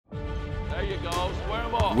There you go. Square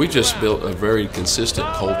them off. We just built a very consistent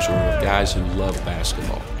culture of guys who love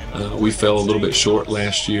basketball. We fell a little bit short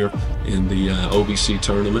last year in the OVC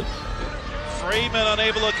tournament. Freeman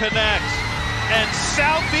unable to connect. And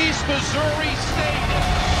Southeast Missouri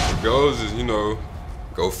State. The goals is, you know,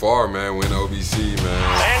 go far, man, win OVC, man.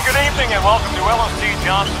 And good evening and welcome to LST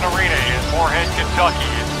Johnson Arena in Morehead, Kentucky.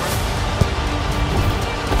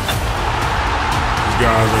 These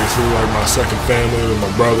guys, they feel like my second family, they're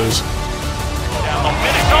my brothers. Down the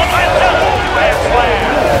finish on that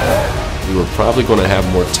slam. We were probably going to have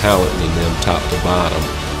more talent than them top to bottom.